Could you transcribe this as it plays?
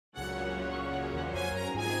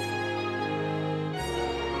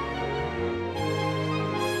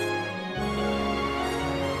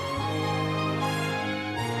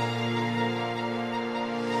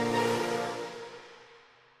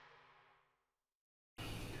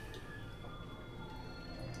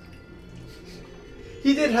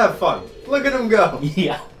He did have fun. Look at him go.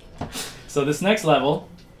 Yeah. So this next level,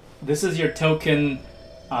 this is your token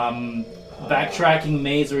backtracking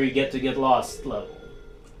maze where you get to get lost level.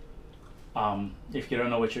 If you don't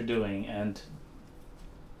know what you're doing, and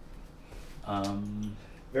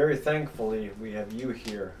very thankfully, we have you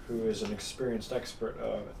here, who is an experienced expert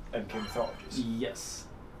of MK Mythologies. Yes.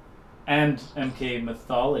 And MK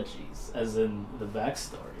Mythologies, as in the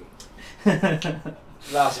backstory.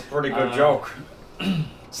 That's a pretty good joke.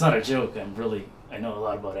 It's not a joke. I know a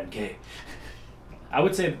lot about MK. I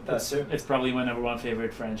would say it's probably my #1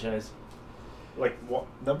 favorite franchise. Like, what,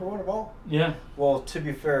 #1 of all? Yeah. Well, to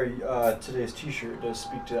be fair, today's T-shirt does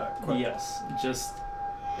speak to that quite. Yes, just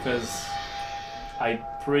because I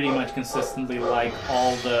pretty much consistently like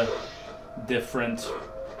all the different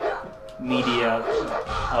media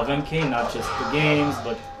of MK, not just the games,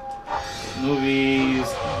 but movies,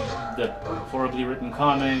 the horribly written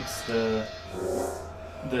comics, the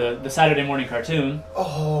Saturday morning cartoon.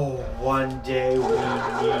 Oh, one day we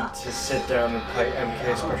need to sit down and play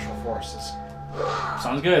MK Special Forces.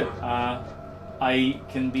 Sounds good. I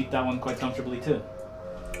can beat that one quite comfortably too.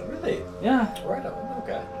 Really? Yeah. Right on.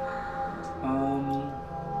 Okay.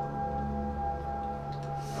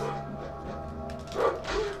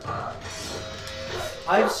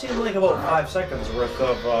 I've seen like about 5 seconds worth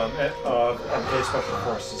of MK Special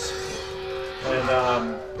Forces, and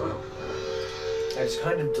I just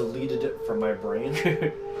kind of deleted it from my brain.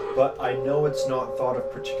 But I know it's not thought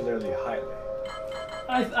of particularly highly.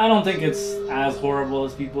 I don't think it's as horrible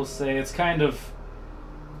as people say. It's kind of...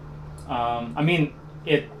 I mean,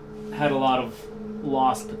 it had a lot of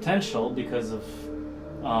lost potential because of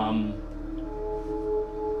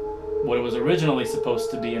what it was originally supposed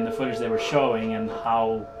to be in the footage they were showing and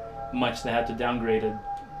how much they had to downgrade it.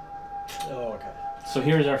 Oh, okay. So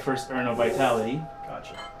here's our first Urn of Vitality.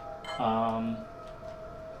 Gotcha.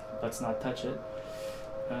 Let's not touch it.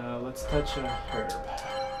 Let's touch a herb.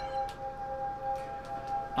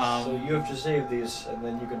 So you have to save these, and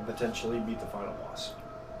then you can potentially beat the final boss.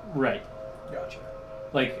 Right. Gotcha.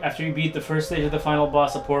 Like, after you beat the first stage of the final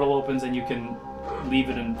boss, a portal opens and you can leave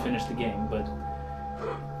it and finish the game. But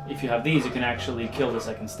if you have these, you can actually kill the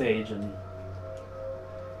second stage and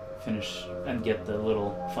finish and get the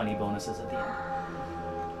little funny bonuses at the end.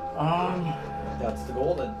 That's the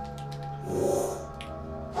golden.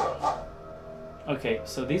 Okay,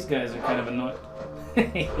 so these guys are kind of annoying.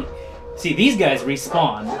 See, these guys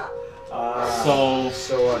respawn. So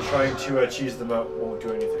trying to cheese them out won't do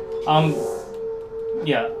anything.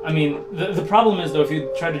 Yeah, I mean, the problem is, though, if you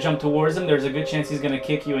try to jump towards him, there's a good chance he's going to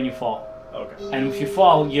kick you and you fall. Okay. And if you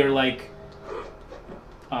fall, you're, like,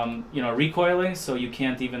 recoiling, so you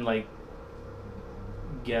can't even, like,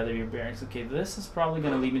 gather your bearings. Okay, this is probably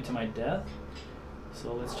going to lead me to my death.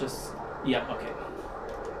 So let's just... Yeah, okay.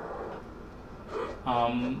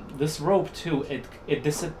 This rope, too, it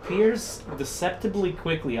disappears deceptively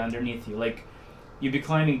quickly underneath you. Like, you'd be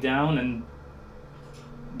climbing down, and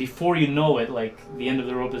before you know it, like, the end of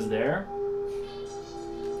the rope is there.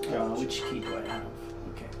 Which key do I have?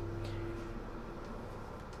 Okay.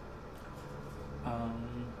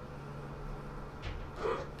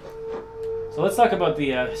 So let's talk about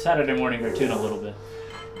the Saturday morning cartoon a little bit.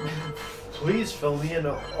 Please fill me in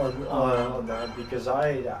on that, because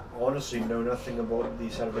I honestly know nothing about the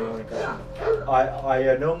Saturday morning cartoon.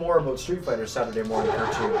 I know more about Street Fighter Saturday morning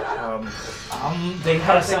cartoon. They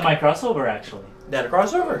had a semi-crossover, actually. They had a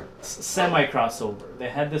crossover? Semi-crossover. They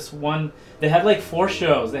had this one... They had like 4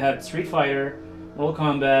 shows. They had Street Fighter, Mortal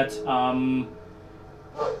Kombat,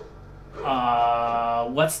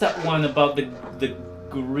 what's that one about the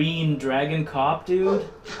green dragon cop dude?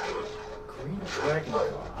 Green dragon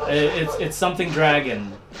cop? It's something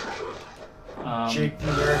dragon. Jake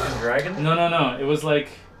the American Dragon? No. It was like...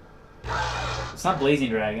 It's not Blazing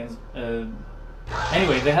Dragons.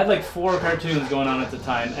 Anyway, they had like 4 cartoons going on at the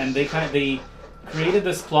time, and they created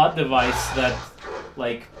this plot device that,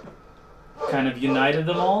 like, kind of united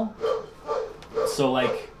them all. So,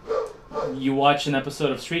 like, you watch an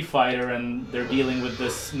episode of Street Fighter, and they're dealing with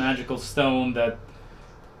this magical stone that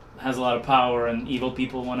has a lot of power, and evil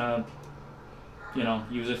people want to,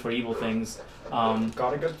 use it for evil things.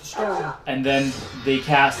 Gotta get the stone. And then they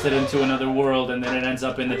cast it into another world, and then it ends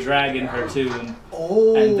up in the Dragon cartoon.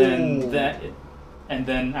 Oh. And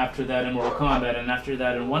then after that in Mortal Kombat, and after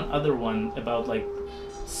that in one other one about, like,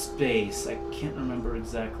 space. I can't remember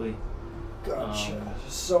exactly. Gotcha.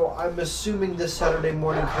 So I'm assuming this Saturday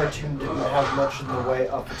morning cartoon didn't have much in the way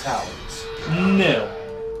of fatalities. No.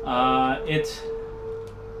 It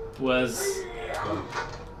was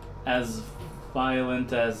as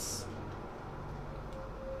violent as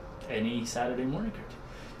any Saturday morning cartoon.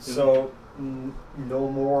 So, no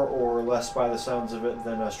more or less by the sounds of it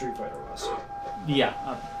than Street Fighter was. Yeah,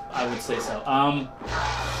 I would say so.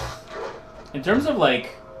 In terms of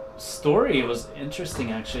like story, it was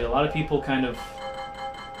interesting actually. A lot of people kind of,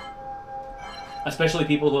 especially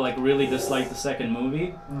people who like really dislike the second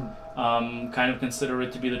movie, kind of consider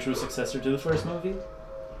it to be the true successor to the first movie.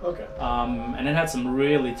 Okay. And it had some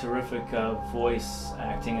really terrific voice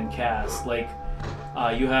acting and cast. Like,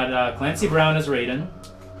 you had Clancy Brown as Raiden.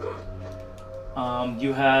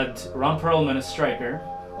 You had Ron Perlman as Stryker.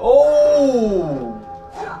 Oh!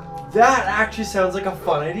 That actually sounds like a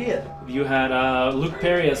fun idea. You had Luke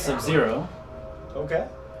Perry as Sub-Zero. Okay.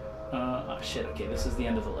 Oh shit, okay, this is the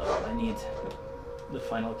end of the level. I need the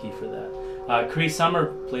final key for that. Cree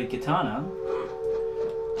Summer played Kitana.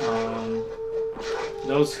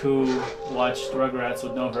 Those who watched Rugrats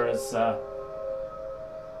would know her as...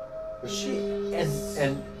 Was she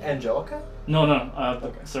Angelica? No,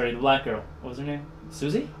 Okay. sorry, the black girl. What was her name?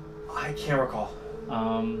 Susie? I can't recall.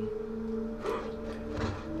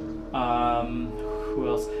 Who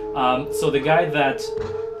else? So the guy that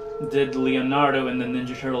did Leonardo in the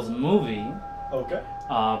Ninja Turtles movie Okay.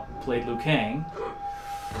 played Liu Kang.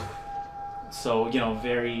 So, you know,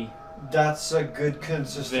 very... That's a good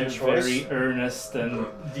consistent choice. Very earnest and...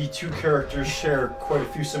 The two characters share quite a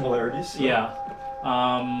few similarities. So. Yeah.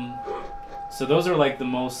 So those are like the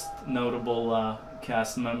most notable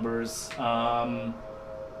cast members. I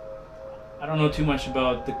don't know too much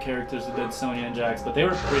about the characters who did Sonya and Jax, but they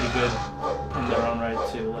were pretty good in their own right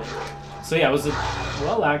too. Like, so yeah, it was a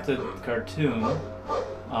well-acted cartoon.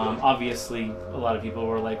 Obviously, a lot of people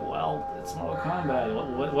were like, "Well, it's Mortal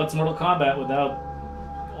Kombat. What's Mortal Kombat without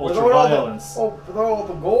ultra violence?" With all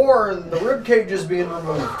the gore and the rib cages being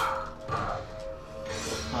removed.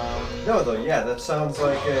 No, though, yeah, that sounds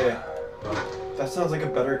like a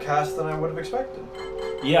better cast than I would have expected.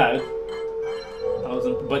 Yeah,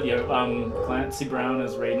 but yeah, Clancy Brown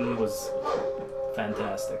as Raiden was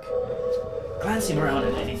fantastic. Clancy Brown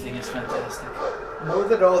in anything is fantastic. More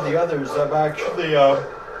than all the others, I'm actually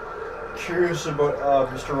curious about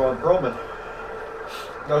Mr. Ron Perlman.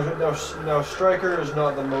 Now, Stryker is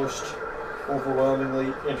not the most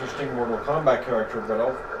overwhelmingly interesting Mortal Kombat character, but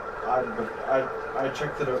I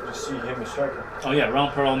checked it out to see him as Stryker. Oh yeah,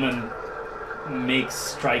 Ron Perlman makes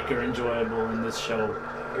Stryker enjoyable in this show.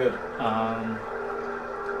 Good.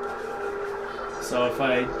 So if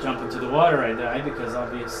I jump into the water, I die because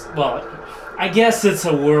well, I guess it's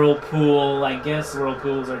a whirlpool. I guess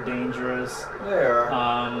whirlpools are dangerous. They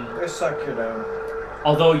are. They suck you down.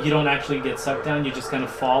 Although you don't actually get sucked down, you just kind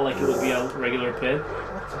of fall like it would be a regular pit.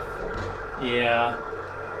 Yeah.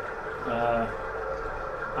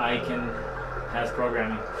 Has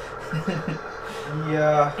programming.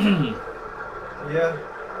 Yeah. Yeah.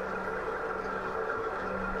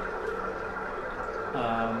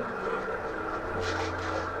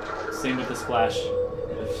 Same with the splash.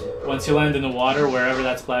 Once you land in the water, wherever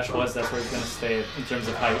that splash was, that's where it's going to stay in terms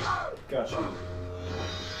of height. Gotcha.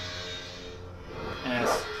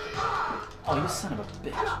 Yes. Oh, you son of a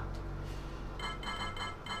bitch.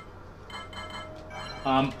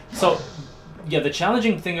 So, yeah, the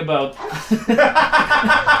challenging thing about...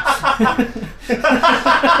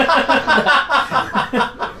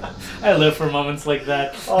 I live for moments like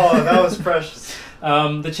that. Oh, that was precious.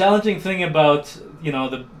 The challenging thing about, you know,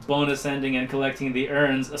 the bonus ending and collecting the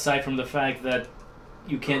urns, aside from the fact that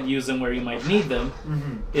you can't use them where you might need them,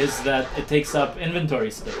 is that it takes up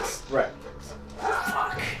inventory space. Right.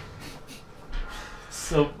 Fuck.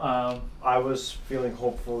 So, I was feeling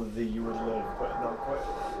hopeful that you would live, but not quite.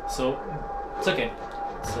 So, it's okay.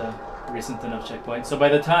 It's a recent enough checkpoint. So by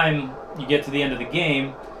the time you get to the end of the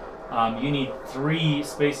game, you need 3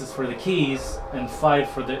 spaces for the keys and 5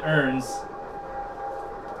 for the urns.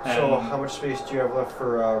 So how much space do you have left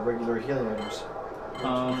for regular healing items?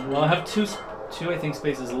 Well, I have two I think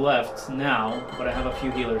spaces left now, but I have a few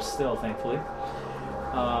healers still, thankfully.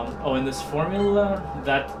 Oh, and this formula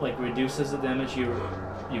that like reduces the damage you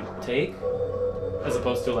take, as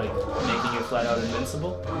opposed to like making you flat out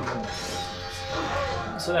invincible.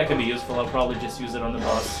 So that can be useful. I'll probably just use it on the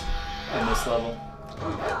boss on this level.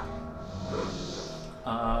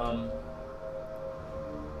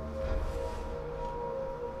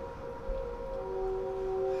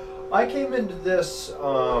 I came into this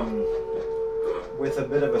with a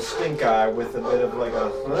bit of a stink eye, with a bit of like a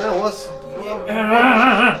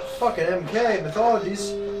fucking MK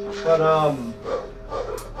Mythologies, but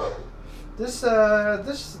this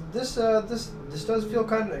does feel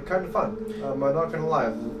kind of fun. I'm not gonna lie,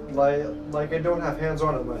 like I don't have hands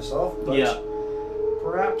on it myself, but yeah.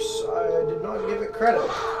 Perhaps I did not give it credit.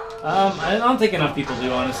 I don't think enough people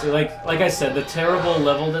do, honestly. Like I said, the terrible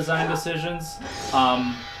level design decisions.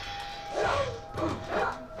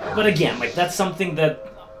 But again, like that's something that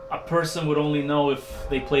a person would only know if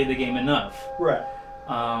they played the game enough. Right.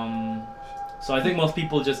 So I think most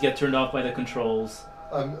people just get turned off by the controls.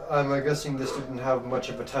 I'm guessing this didn't have much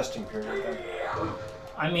of a testing period then.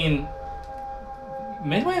 I mean,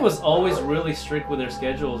 Midway was always really strict with their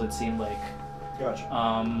schedules, it seemed like. Gotcha.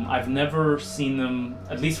 I've never seen them,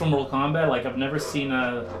 at least from Mortal Kombat, like I've never seen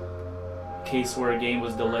a case where a game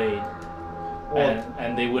was delayed. Well,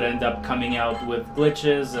 And they would end up coming out with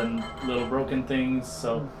glitches and little broken things,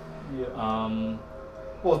 so... yeah.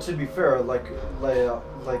 Well, to be fair, like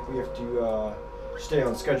we have to stay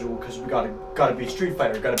on schedule because we gotta beat Street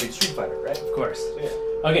Fighter, right? Of course. So, yeah.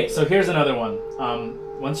 Okay, so here's another one.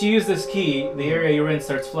 Once you use this key, the area you're in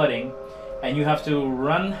starts flooding, and you have to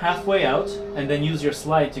run halfway out and then use your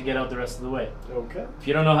slide to get out the rest of the way. Okay. If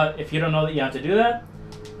you don't know that you have to do that,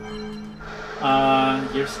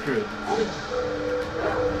 you're screwed.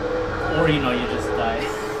 Or you just die.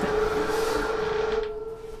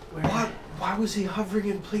 Why was he hovering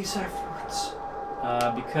in place afterwards?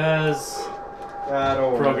 Because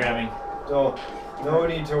Don't programming. Worry. No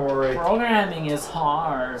need to worry. Programming is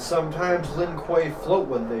hard. Sometimes Lin Kuei float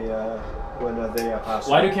when they pass.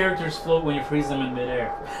 Why do characters float when you freeze them in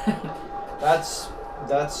midair? That's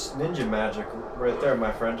ninja magic right there,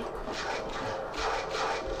 my friend.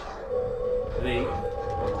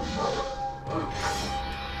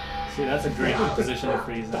 See, that's a great position to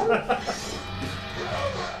freeze them.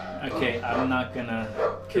 Okay, I'm not gonna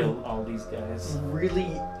kill all these guys.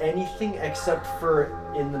 Really, anything except for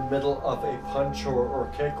in the middle of a punch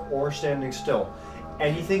or kick or standing still.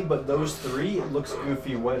 Anything but those three, it looks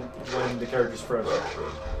goofy when the character's frozen.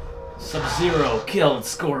 Sub-Zero killed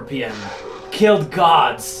Scorpion. Killed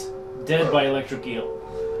gods. Dead by electric eel.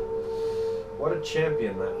 What a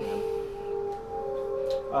champion that man.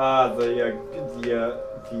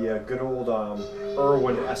 The good old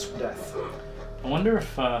Irwin-esque death. I wonder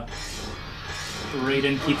if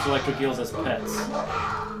Raiden keeps electric eels as pets.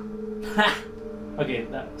 Ha! Okay,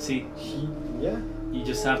 see, Yeah. you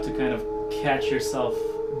just have to kind of catch yourself.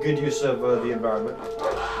 Good use of the environment.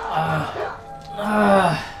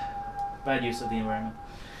 Bad use of the environment.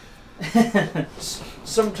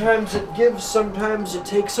 Sometimes it gives, sometimes it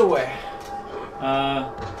takes away.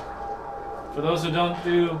 For those who don't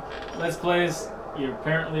do Let's Plays, you're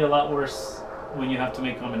apparently a lot worse when you have to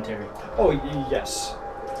make commentary. Oh yes.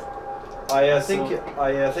 I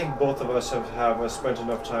think both of us have spent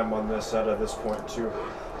enough time on this at this point to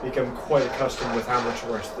become quite accustomed with how much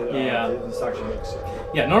worse this actually makes it.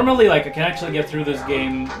 Yeah, normally like I can actually get through this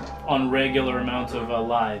game on regular amount of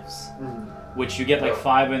lives, which you get like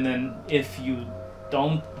 5, and then if you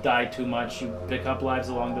don't die too much, you pick up lives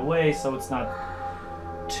along the way, so it's not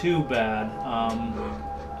too bad.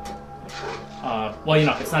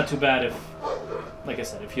 Well, it's not too bad if, like I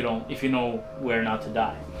said, if you know where not to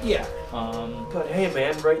die. Yeah. But hey,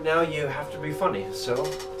 man, right now you have to be funny, so.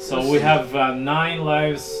 So we have 9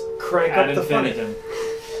 lives. Crank ad up the funny.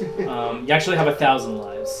 infinitum. You actually have 1,000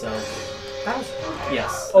 lives, so. 1,000.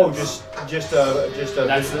 Yes. Oh, just a.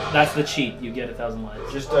 That's the cheat. You get 1,000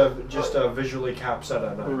 lives. Just a visually capped set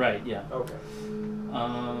of 9. Right. Yeah. Okay.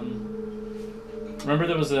 Remember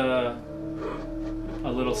there was a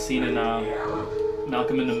little scene in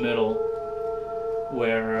Malcolm in the Middle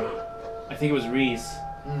where I think it was Reese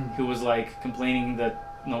who was like complaining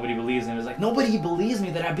that nobody believes him. He was like, nobody believes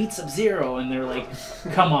me that I beat Sub-Zero, and they're like,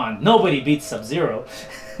 come on, nobody beats Sub-Zero.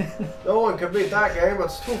 No one can beat that game.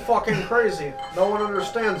 It's too fucking crazy. No one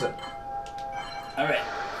understands it. All right.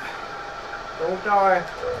 Don't die.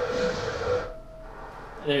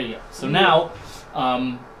 There you go. So now,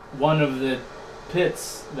 one of the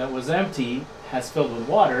pits that was empty has filled with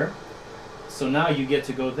water. So now you get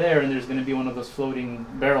to go there, and there's going to be one of those floating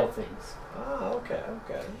barrel things. Ah, okay.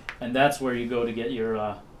 And that's where you go to get your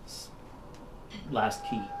last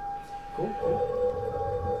key. Cool.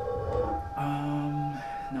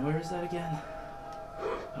 Now where is that again?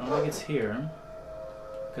 I don't think it's here,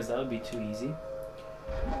 because that would be too easy.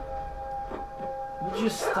 Would you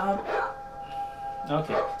stop?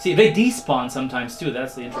 Okay. See, they despawn sometimes too.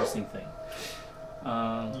 That's the interesting thing.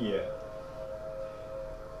 Yeah.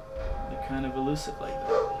 They're kind of elusive like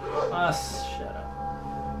that. Ah, shut up.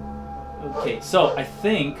 Okay, so I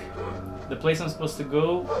think the place I'm supposed to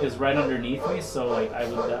go is right underneath me, so like I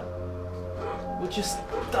would would you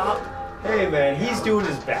stop? Hey man, he's doing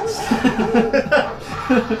his best.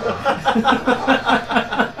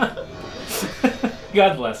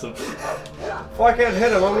 God bless him. If I can't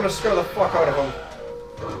hit him, I'm gonna scare the fuck out of him.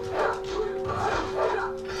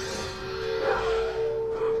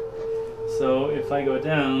 So if I go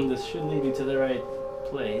down, this should lead me to the right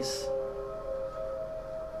place.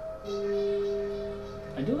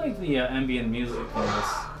 I do like the ambient music in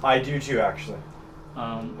this. I do too, actually.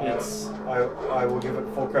 It's I will give it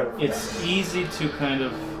full credit for it's that. easy to kind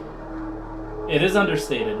of. It is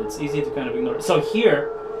understated. It's easy to kind of ignore. So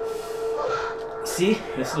here, see,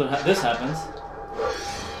 this happens.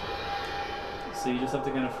 So you just have to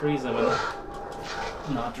kind of freeze them and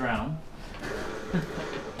not drown.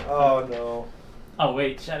 Oh no. Oh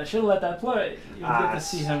wait, Chad, I should have let that play. You get to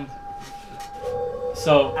see him.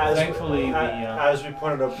 So thankfully, as we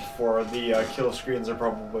pointed out before, the kill screens are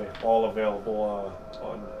probably all available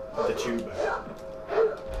on the tube.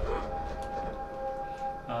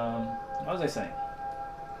 What was I saying?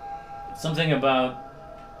 Something about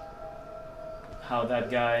how that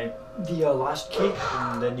guy. The last key,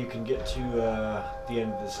 and then you can get to the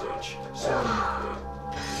end of the stage. So.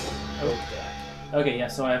 Okay, yeah.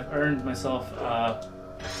 So I've earned myself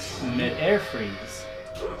mid-air freeze.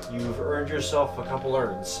 You've earned yourself a couple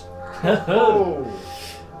urns. Oh.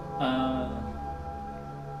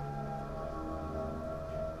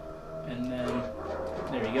 And then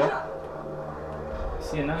there you go.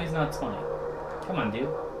 See, now he's not spawning. Come on, dude.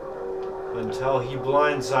 Until he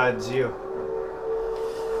blindsides you.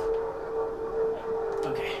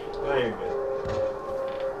 Okay. Now you're good.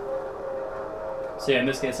 So yeah, in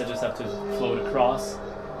this case, I just have to float across.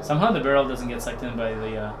 Somehow the barrel doesn't get sucked in by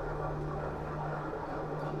the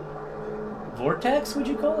vortex. Would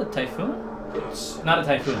you call it typhoon? It's not a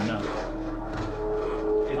typhoon, no.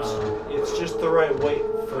 It's just the right weight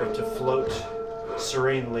for it to float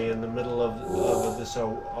serenely in the middle of this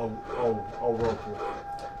whirlpool.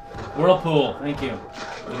 Whirlpool, thank you.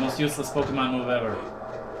 The most useless Pokemon move ever.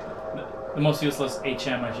 The most useless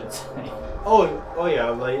HM, I should say. Oh yeah,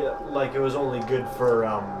 like it was only good for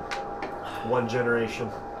one generation,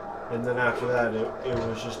 and then after that it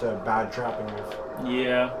was just a bad trapping move.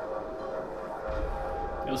 Yeah.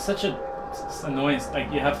 It was such a annoyance. Like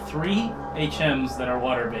you have 3 HMs that are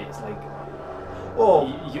water based. Like,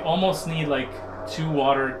 you almost need like 2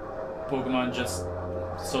 water Pokemon just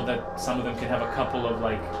so that some of them can have a couple of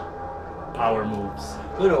like power moves.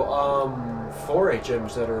 No, 4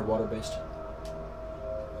 HMs that are water based.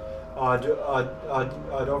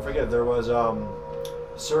 Don't forget there was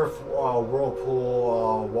Surf,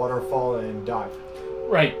 Whirlpool, Waterfall, and Dive.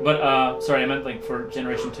 Right, but sorry, I meant like for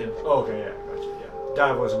Generation 2. Oh, okay, yeah, gotcha. Yeah,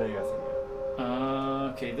 Dive wasn't A, I think.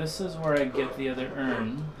 Okay, this is where I get the other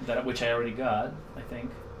urn which I already got. I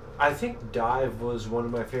think. I think Dive was one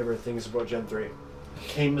of my favorite things about Gen 3.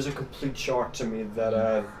 Came as a complete shock to me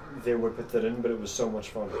that they would put that in, but it was so much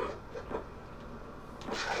fun.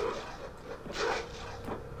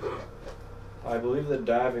 I believe that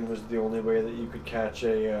diving was the only way that you could catch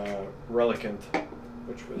a Relicanth,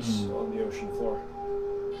 which was on the ocean floor.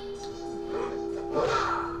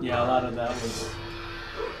 Yeah, a lot of that was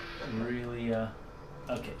really.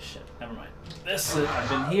 Okay, shit. Never mind. This I've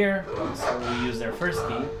been here, so we used our first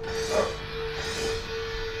key.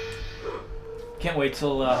 Can't wait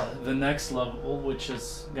till the next level, which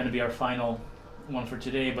is going to be our final one for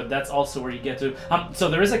today. But that's also where you get to. So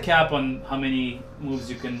there is a cap on how many moves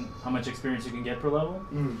you can, how much experience you can get per level,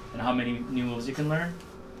 and how many new moves you can learn.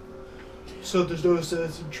 So there's no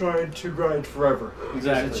sense in trying to grind forever.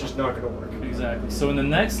 Exactly. It's just not going to work. Exactly. So in the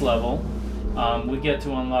next level, we get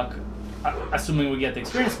to unlock. Assuming we get the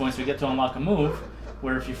experience points, we get to unlock a move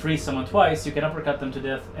where if you freeze someone twice, you can uppercut them to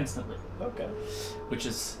death instantly. Okay. Which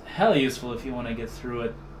is hella useful if you want to get through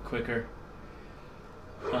it quicker.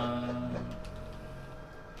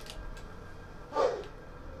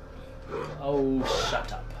 Oh,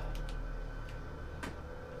 shut up.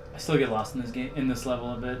 I still get lost in this game, in this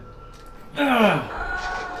level a bit.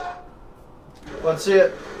 Let's see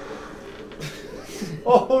it.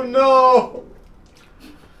 Oh no!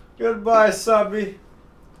 Goodbye, Subby.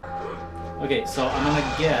 Okay, so I'm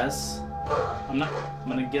gonna guess. I'm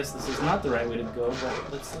gonna guess this is not the right way to go,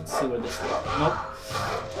 but let's see where this goes. Nope.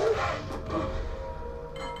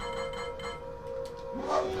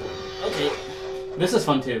 Okay. This is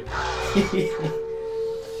fun too.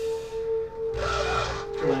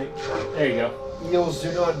 Like, there you go. Eels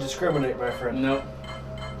do not discriminate, my friend. Nope.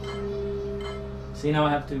 See, now I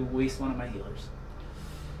have to waste one of my healers.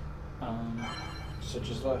 Such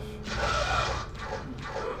is life.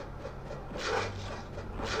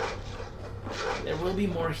 There will be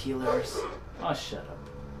more healers. Oh, shut up.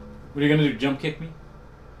 What are you gonna do? Jump kick me?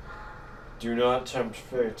 Do not tempt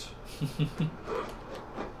fate.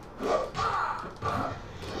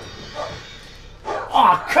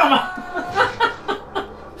 Oh, come on!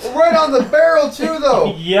 Right on the barrel too,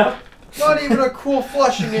 though. Yep. Not even a cool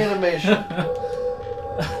flushing animation.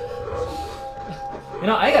 You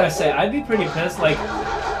know, I gotta say, I'd be pretty pissed. Like,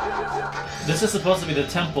 this is supposed to be the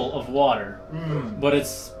temple of water, but it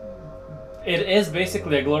is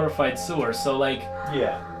basically a glorified sewer. So, like,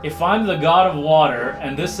 yeah, if I'm the god of water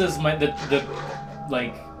and this is the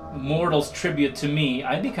like mortals' tribute to me,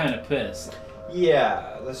 I'd be kind of pissed.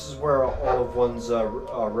 Yeah, this is where all of one's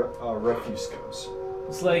refuse goes.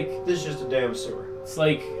 It's like this is just a damn sewer. It's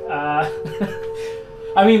like,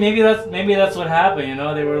 I mean, maybe that's what happened. You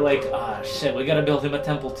know, they were like, ah, shit, we gotta build him a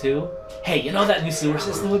temple too. Hey, you know that new sewer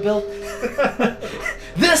system we built?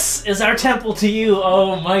 This is our temple to you,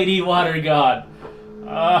 oh mighty water god.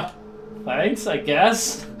 Thanks, I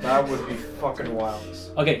guess. That would be fucking wild.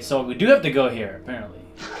 Okay, so we do have to go here, apparently.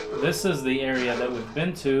 This is the area that we've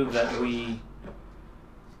been to that we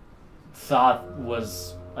thought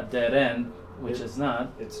was a dead end, which is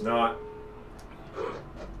not. It's not.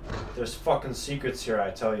 There's fucking secrets here,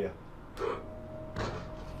 I tell you.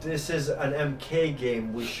 This is an MK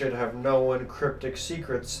game. We should have known cryptic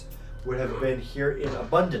secrets would have been here in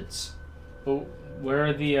abundance. But where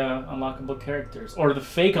are the unlockable characters? Or the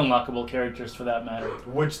fake unlockable characters, for that matter?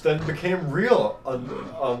 Which then became real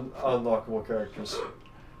unlockable characters.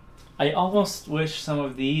 I almost wish some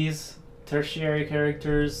of these tertiary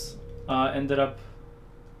characters ended up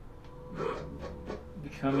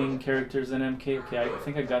becoming characters in MK. Okay, I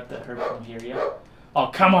think I got that hurt from here, yeah? Oh,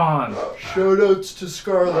 come on! Shoutouts to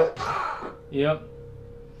Scarlet. Yep.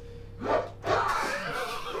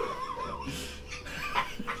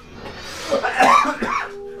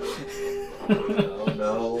 Oh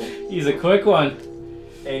no. He's a quick one.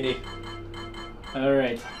 Ain't he?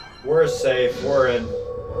 Alright. We're safe, we're in.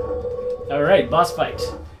 Alright, boss fight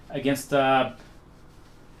against Dr.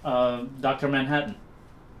 Manhattan.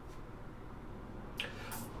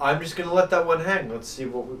 I'm just gonna let that one hang. Let's see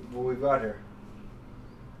what we got here.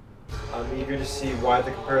 I'm eager to see why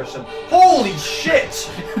the comparison. Holy shit!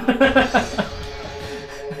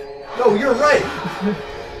 No, you're right.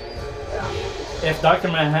 If Dr.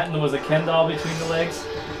 Manhattan was a Ken doll between the legs.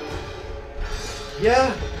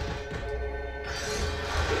 Yeah.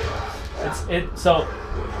 So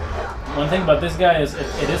one thing about this guy is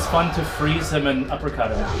it is fun to freeze him and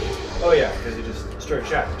uppercut him. Oh yeah, because he just straight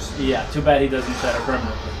shatters. Yeah, too bad he doesn't shatter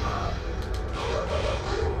permanently.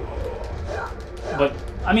 But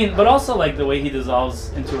I mean, but also like the way he dissolves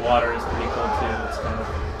into water is pretty cool too. It's kind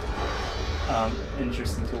of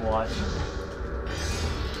interesting to watch.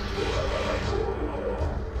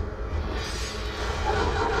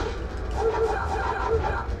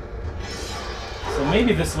 So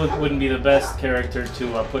maybe this wouldn't be the best character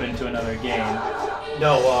to put into another game.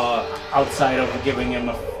 No, outside of giving him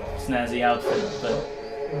a snazzy outfit, but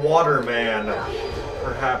Waterman,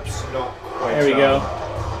 perhaps not quite. There we go.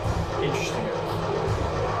 Interesting.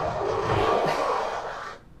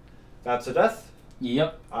 That's a death?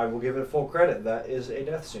 Yep. I will give it full credit. That is a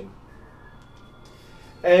death scene.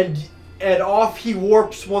 And off he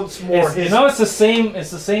warps once more. You know, it's the same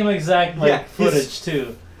exact footage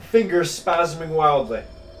too. Fingers spasming wildly.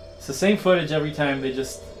 It's the same footage every time. They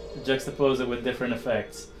just juxtapose it with different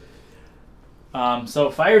effects.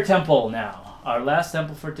 So Fire Temple now, our last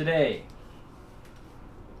temple for today.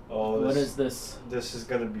 Oh, what is this? This is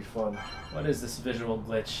gonna be fun. What is this visual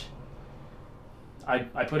glitch?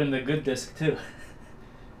 I put in the good disc too.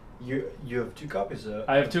 You have 2 copies of it.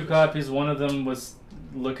 I have 2 copies. One of them was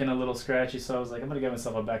looking a little scratchy, so I was like, I'm gonna give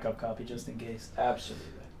myself a backup copy just in case. Absolutely.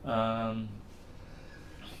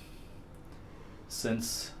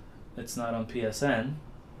 Since it's not on PSN.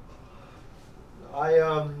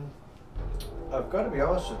 I've got to be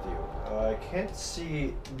honest with you. I can't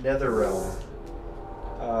see NetherRealm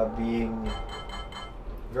being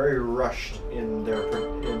very rushed in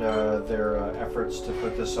their efforts to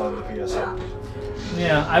put this on the PSN.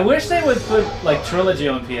 Yeah, I wish they would put like Trilogy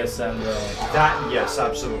on PSN though. That yes,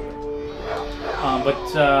 absolutely.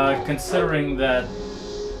 But considering that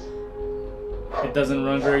it doesn't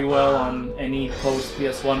run very well on any post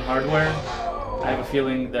PS1 hardware, I have a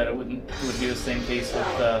feeling that it would be the same case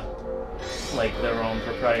with like their own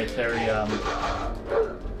proprietary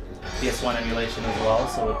PS1 emulation as well,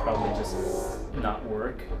 so it would probably just not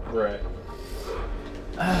work. Right.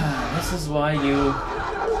 This is why you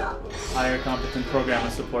hire competent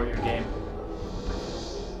programmers to support your game.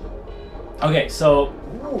 Okay, so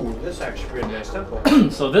ooh, this is actually pretty nice temple.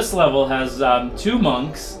 So this level has 2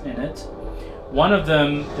 monks in it. One of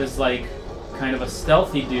them is like kind of a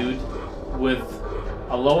stealthy dude with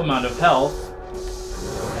a low amount of health,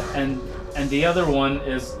 and the other one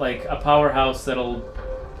is like a powerhouse that'll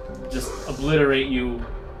just obliterate you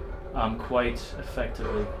quite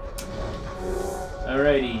effectively.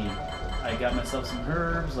 Alrighty, I got myself some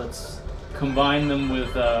herbs. Let's combine them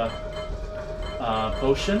with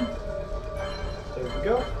potion. There we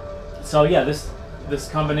go. So yeah, this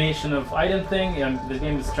combination of item thing, and this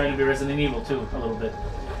game is trying to be Resident Evil too, a little bit.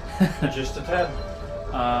 Just a tad.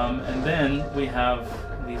 And then we have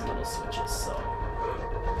these little switches. So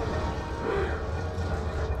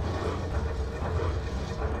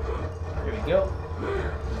here we go.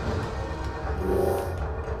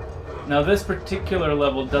 Now this particular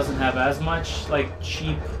level doesn't have as much like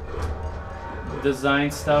cheap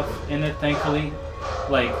design stuff in it, thankfully.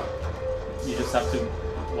 Like, you just have to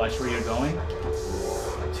watch where you're going.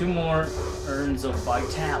 2 more urns of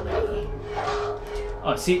vitality.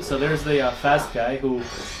 Oh, see, so there's the fast guy who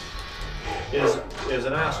is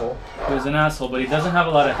an asshole. Who's an asshole, but he doesn't have a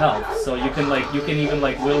lot of health. So you can even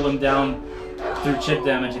whittle him down through chip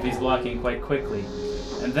damage if he's blocking quite quickly.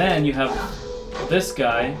 And then you have this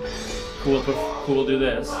guy who will do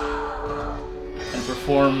this and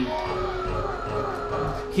perform.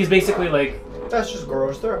 He's basically like. That's just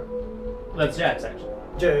Goro's throw. That's Jack's actually.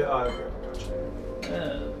 Okay,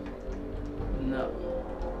 gotcha. No.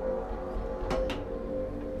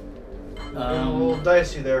 A little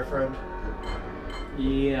dicey there, friend.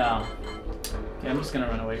 Yeah. Okay, I'm just gonna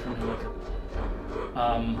run away from him. Look.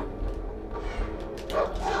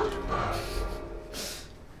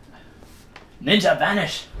 Ninja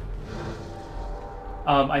vanish.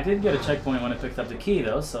 I did get a checkpoint when I picked up the key,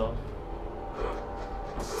 though, so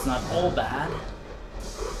it's not all bad.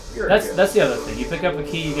 That's the other thing. You pick up a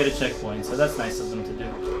key, you get a checkpoint, so that's nice of them to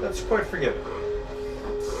do. That's quite forgiving.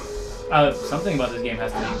 Something about this game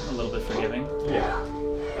has to be a little bit forgiving. Yeah.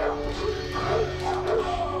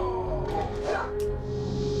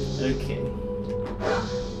 Okay.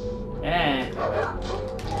 Eh.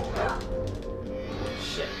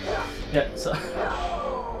 Shit. Yeah, so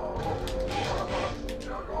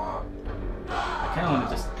I kinda wanna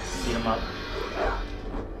just beat him up.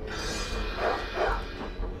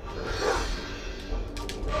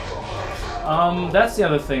 That's the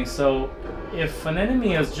other thing. So, if an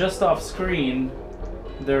enemy is just off screen,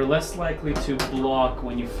 they're less likely to block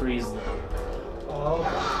when you freeze them. Oh.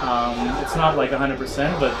 It's not like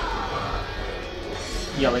 100%, but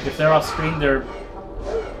yeah, like if they're off screen, they're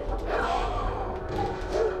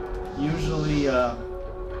usually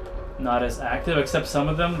not as active, except some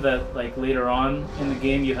of them that like later on in the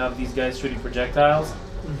game you have these guys shooting projectiles,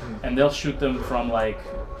 and they'll shoot them from like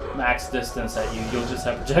max distance at you. You'll just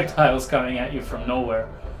have projectiles coming at you from nowhere.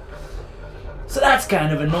 So that's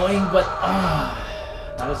kind of annoying, but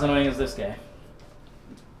not as annoying as this guy.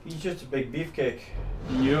 He's just a big beefcake.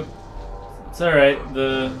 Yep. It's alright.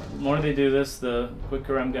 The more they do this, the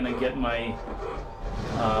quicker I'm gonna get my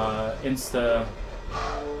insta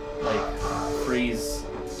like freeze.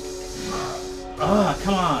 Ah,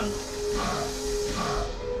 come on.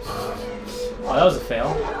 Oh, that was a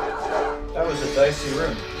fail. That was a dicey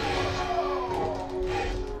rim.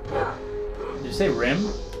 Did you say rim?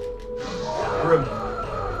 Rim.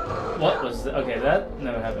 What was the, okay, that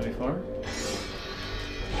never happened before.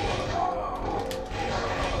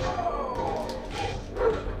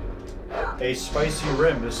 A spicy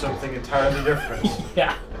rim is something entirely different.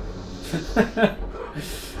 Yeah.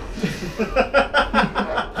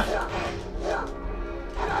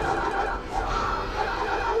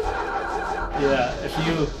 Yeah,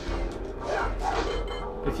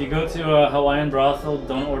 if you go to a Hawaiian brothel,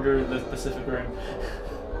 don't order the Pacific Rim.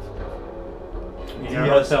 In your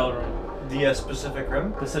hotel room. The Pacific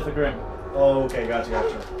Rim? Pacific Rim. Oh, okay, gotcha.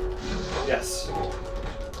 Yes.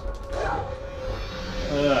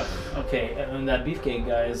 Okay, and that beefcake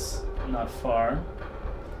guy is not far.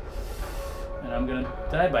 And I'm gonna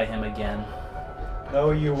die by him again.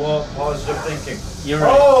 No, you won't. Positive thinking. You're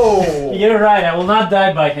right. Oh! You're right, I will not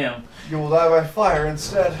die by him. You will die by fire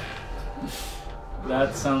instead.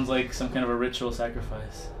 That sounds like some kind of a ritual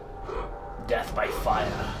sacrifice. Death by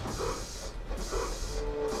fire.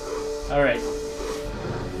 Alright.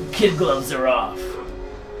 Kid gloves are off.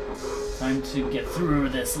 Time to get through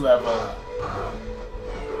this level.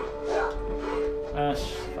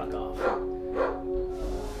 Fuck off.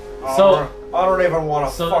 So I don't even want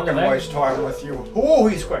to fucking waste time with you. Oh,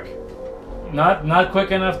 he's quick. Not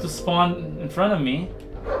quick enough to spawn in front of me.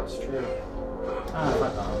 That's true.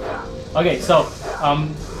 Fuck off. Okay, so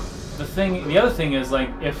the other thing is like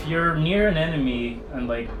if you're near an enemy and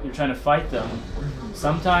like you're trying to fight them,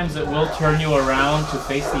 sometimes it will turn you around to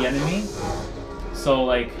face the enemy. So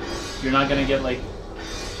like you're not gonna get like.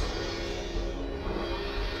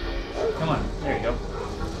 Come on, there you go.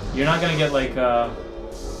 You're not gonna get like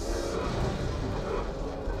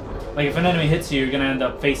Like if an enemy hits you, you're gonna end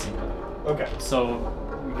up facing them. Okay. So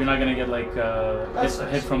you're not gonna get like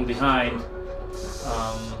hit from behind.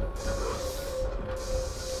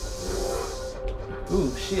 Ooh,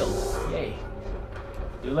 shield! Yay!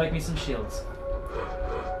 Do like me some shields.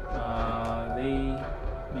 They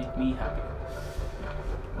make me happy.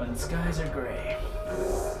 When skies are gray.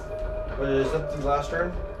 But is that the last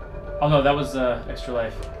turn? Oh no, that was extra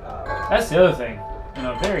life. That's the other thing. You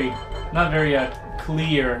know, not very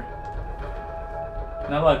clear.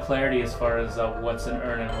 Not a lot of clarity as far as what's an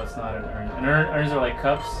urn and what's not an urn. And urns are like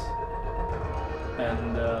cups,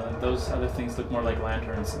 and those other things look more like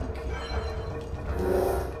lanterns.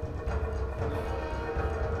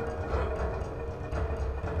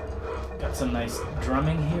 Got some nice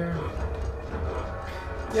drumming here.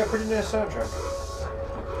 Yeah, pretty nice soundtrack.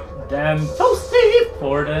 Damn, Steve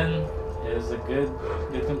Gordon is a good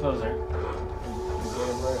composer.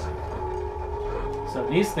 So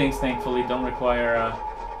these things, thankfully, don't require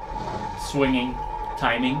swinging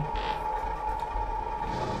timing.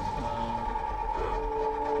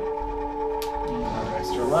 Another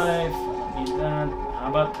extra life. I don't need that. How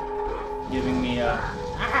about giving me a?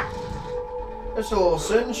 It's a little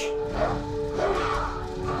singe.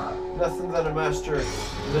 Nothing that a master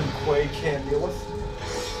Lin Kuei can't deal with.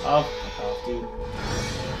 Oh, dude.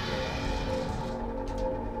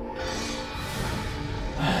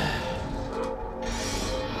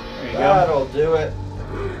 There you go. That'll do it.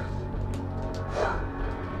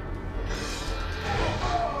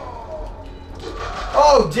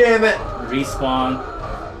 Oh, damn it! Respawn.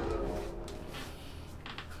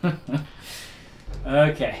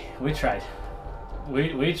 Okay, we tried.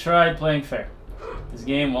 We tried playing fair. This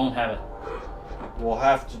game won't have it. We'll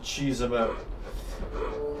have to cheese them out.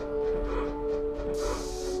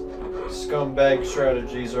 Scumbag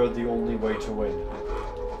strategies are the only way to win.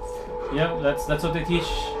 Yep, that's what they teach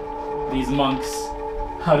these monks,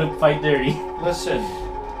 how to fight dirty. Listen,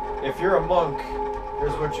 if you're a monk,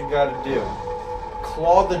 here's what you gotta do.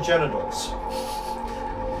 Claw the genitals.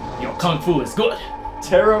 Your kung fu is good.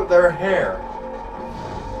 Tear out their hair.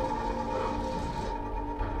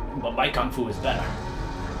 But my kung fu is better.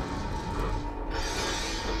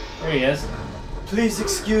 There he is. Please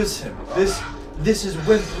excuse him. This is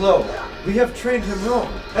Winslow. We have trained him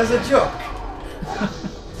wrong, as a joke.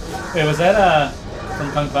 Wait, was that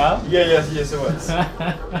from Kung Pao? Yeah, yes it was.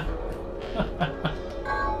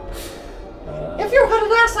 If you had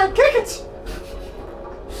an ass, I'd kick it!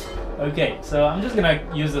 Okay, so I'm just gonna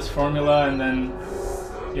use this formula, and then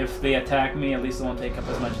if they attack me, at least it won't take up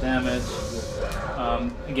as much damage.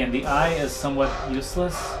 Again, the eye is somewhat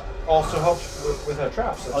useless. Also helps with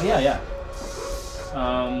traps. Oh yeah.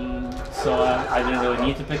 So I didn't really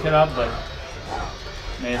need to pick it up, but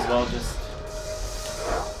may as well just.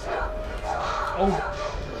 Oh.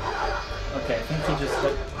 Okay, I think he just.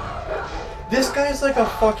 This guy's like a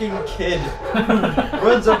fucking kid who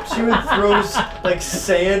runs up to you and throws like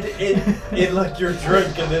sand in like your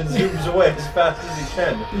drink and then zooms away as fast as he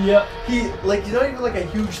can. Yep. He's not even like a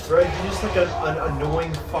huge threat. He's just like an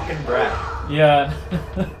annoying fucking brat. Yeah.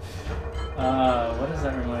 What does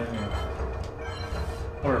that remind me of?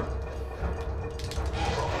 Or.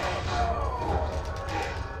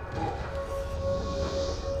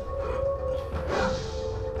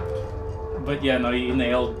 But yeah, no, you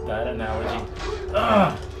nailed that analogy.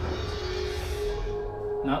 Ugh.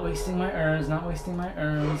 Not wasting my urns, not wasting my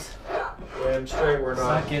urns. Damn straight we're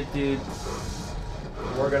not. Suck it, dude.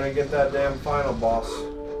 We're gonna get that damn final boss.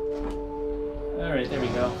 Alright, there we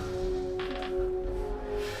go.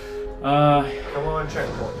 Come on,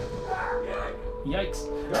 checkpoint. Yikes.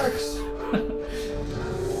 Yikes.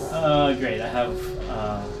 Great, I have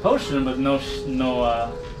potion, but no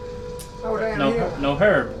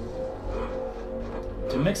herb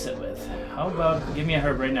to mix it with. How about give me a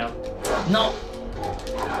herb right now? No.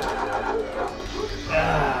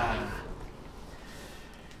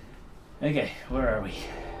 Okay, where are we?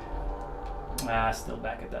 Still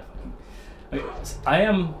back at that fucking. Okay, so I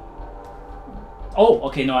am. Oh,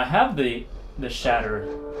 okay. No, I have the shatter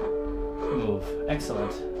move.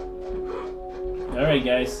 Excellent. All right,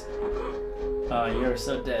 guys. You're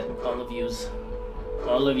so dead. All of yous.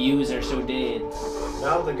 All of yous are so dead.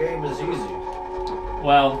 Now the game is easy.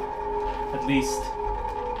 Well, at least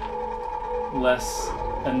less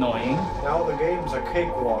annoying. Now the game's a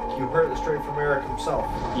cakewalk. You heard it straight from Eric himself.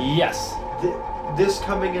 Yes. This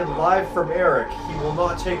coming in live from Eric. He will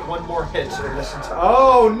not take one more hit in this entire.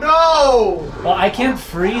 Oh no! Well, I can't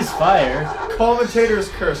freeze fire. Commentator's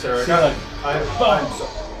curse, Eric. See, look. I'm so.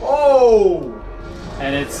 Oh!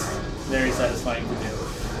 And it's very satisfying to do.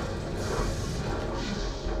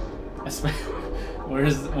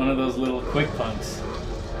 Where's one of those little quick punks?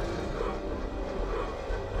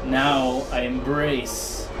 Now I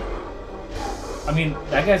embrace. I mean,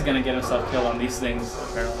 that guy's gonna get himself killed on these things,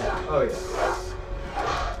 apparently. Oh yeah.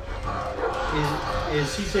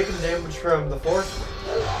 Is he taking damage from the force?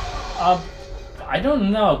 I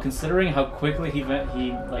don't know, considering how quickly he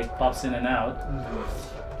like pops in and out.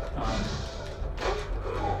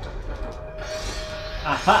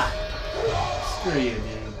 Aha! Screw you,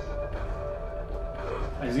 dude.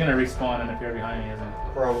 He's gonna respawn and appear behind me, isn't he?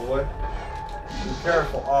 Probably. Be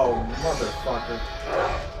careful. Oh, motherfucker.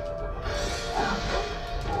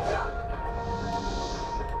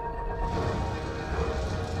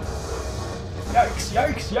 Yikes,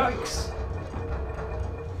 yikes, yikes!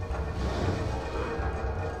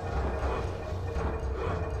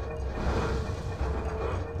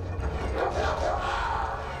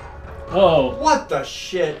 Whoa! What the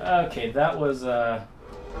shit? Okay, that was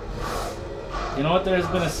you know what? There's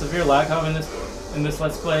been a severe lack of in this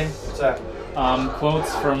Let's Play. What's that?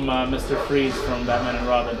 Quotes from Mr. Freeze from Batman and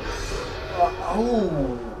Robin.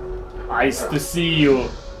 Oh. Nice to see you.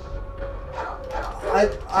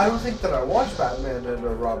 I don't think that I watched Batman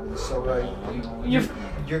and Robin, so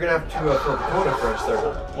you're gonna have to fill the quota for us there.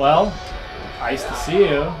 Well, nice to see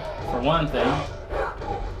you, for one thing.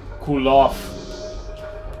 Cool off.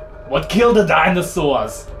 What killed the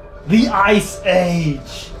dinosaurs? The Ice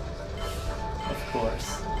Age! Of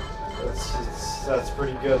course. That's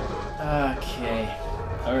pretty good. Okay.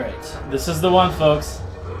 Alright. This is the one, folks.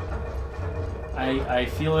 I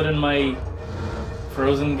feel it in my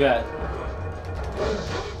frozen gut.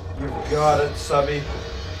 You got it, Subby.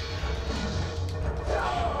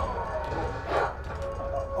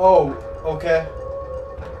 Oh, okay.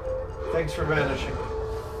 Thanks for vanishing.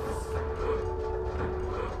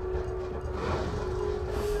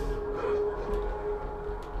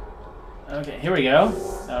 Okay, here we go.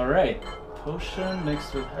 Alright. Potion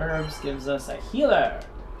mixed with herbs gives us a healer.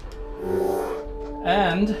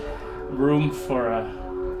 And room for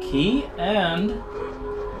a key, and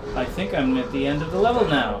I think I'm at the end of the level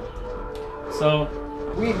now. So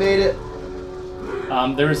we made it.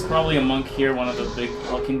 There is probably a monk here, one of the big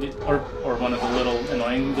hulking dudes, or one of the little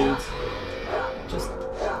annoying dudes. Just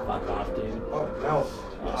fuck off, dude. Oh no.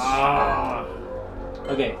 Yes. Ah.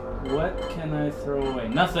 Okay, what can I throw away?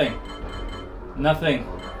 Nothing. Nothing.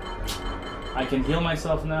 I can heal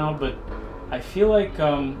myself now, but I feel like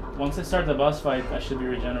once I start the boss fight, I should be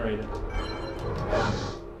regenerated.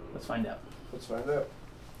 Let's find out. Let's find out.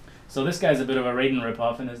 So this guy's a bit of a Raiden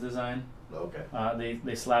ripoff in his design. Okay.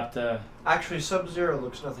 They slapped Actually, Sub-Zero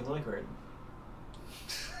looks nothing like Raiden.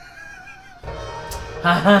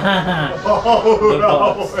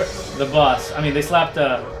 The boss. I mean, they slapped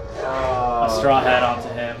a straw hat onto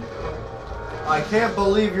him. I can't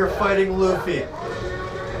believe you're fighting Luffy.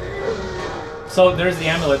 So there's the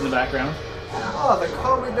amulet in the background. Oh, the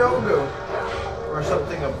Kamidogu. Or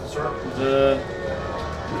something of the sort. The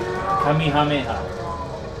Kamehameha.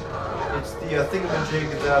 It's the thingamajig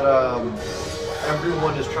that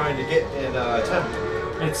everyone is trying to get in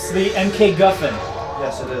 10. It's the MK Guffin.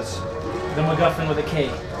 Yes, it is. The MacGuffin with a K.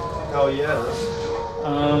 Oh, yeah, it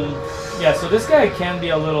is. Yeah, so this guy can be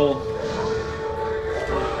a little,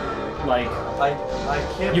 like... I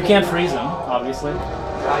can't... You can't freeze him, obviously.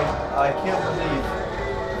 I can't believe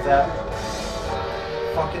that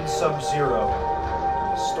fucking Sub-Zero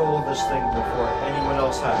stole this thing before anyone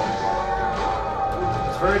else had it.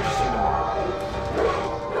 It's very interesting to me.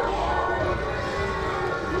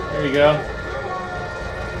 There you go.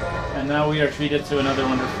 And now we are treated to another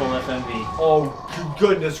wonderful FMV. Oh,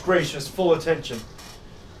 goodness gracious, full attention.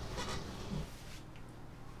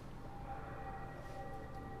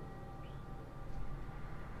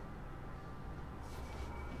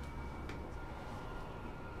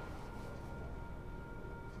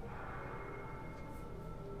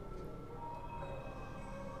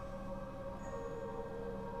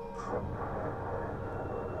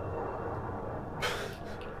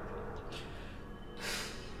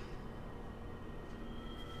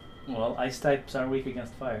 Well, ice types are weak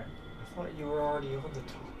against fire. I thought you were already on the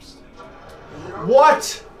top stage.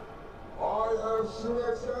 What? I have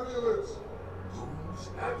Shrek's amulet. Whose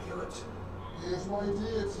amulet? He is my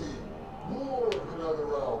deity, lord of another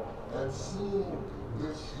realm, and soon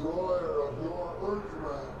destroyer of your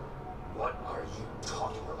Earthman. What are you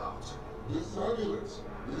talking about? This amulet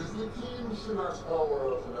is the King Shinnok's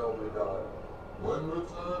power as an elder god. When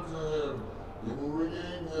returned to him, he will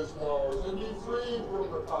regain his powers and be freed from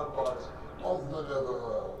the confines of the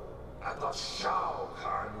Netherrealm. I thought Shao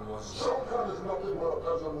Kahn was... Shao Kahn is nothing but a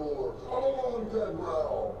peasant ruler of a long-dead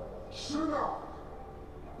realm. Shinnok!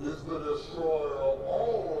 is the destroyer of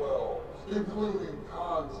all realms, including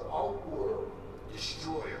Khan's outworld.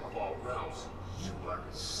 Destroyer of all realms. You are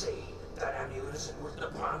insane. That amulet isn't worth the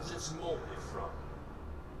bronze it's molded from.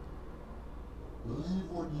 Believe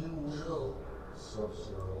what you will,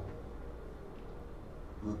 Sub-Zero.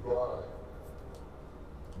 Goodbye.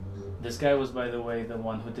 This guy was, by the way, the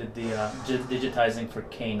one who did the digitizing for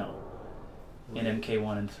Kano in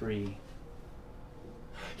MK1 and 3.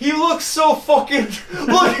 He looks so fucking...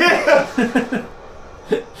 Look at him!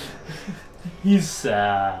 He's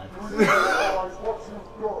sad. Realize what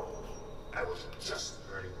you've done. I was just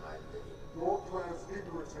earning my living. Your clan's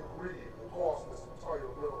ignorance and greed will cost this entire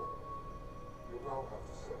realm. You'll now have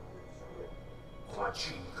to set things straight. Quan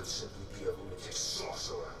Chi could simply be a lunatic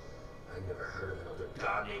sorcerer. I never heard of another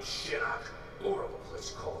god named Shinnok, or of a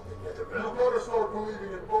place called the Netherrealm. You better start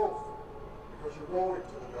believing in both, because you're going to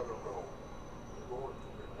the Netherrealm. You're going to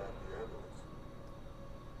bring back the amulet.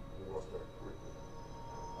 You must act quickly.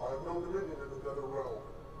 I have no dominion in the Netherrealm.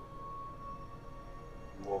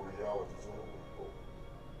 You are reality's only hope.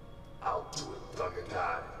 I'll do it, Thugger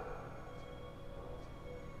God.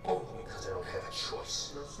 Only because I don't have a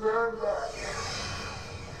choice. Then stand back.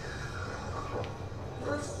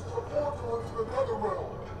 This is a portal into the Netherrealm.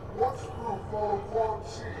 Once through, follow Quan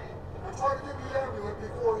Chi, and try to get the amulet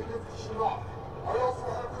before he gets to Shinnok. I also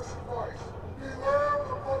have this advice. Beware of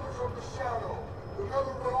the brothers of the shadow. The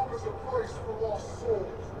Netherrealm is a place for lost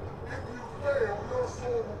souls. If you fail, your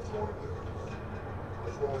soul will join theirs,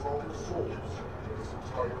 as well as all the souls in this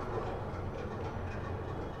entire realm.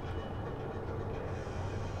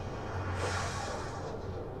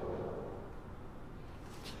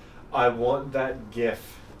 I want that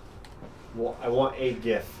gif. Well, I want a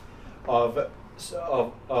gif of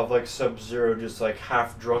like Sub-Zero just like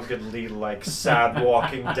half drunkenly like sad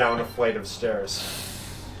walking down a flight of stairs.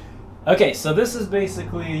 Okay, so this is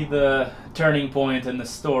basically the turning point in the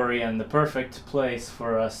story and the perfect place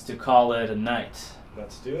for us to call it a night.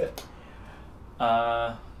 Let's do it.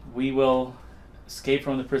 We will escape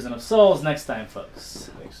from the prison of souls next time, folks.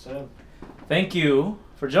 Next time. Thank you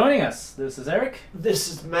for joining us. This is Eric. This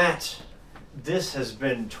is Matt. This has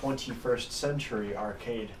been 21st Century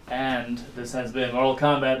Arcade. And this has been Mortal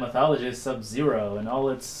Kombat Mythologies Sub-Zero in all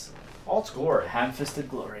its glory. ham-fisted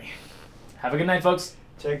glory. Have a good night, folks.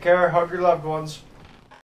 Take care. Hug your loved ones.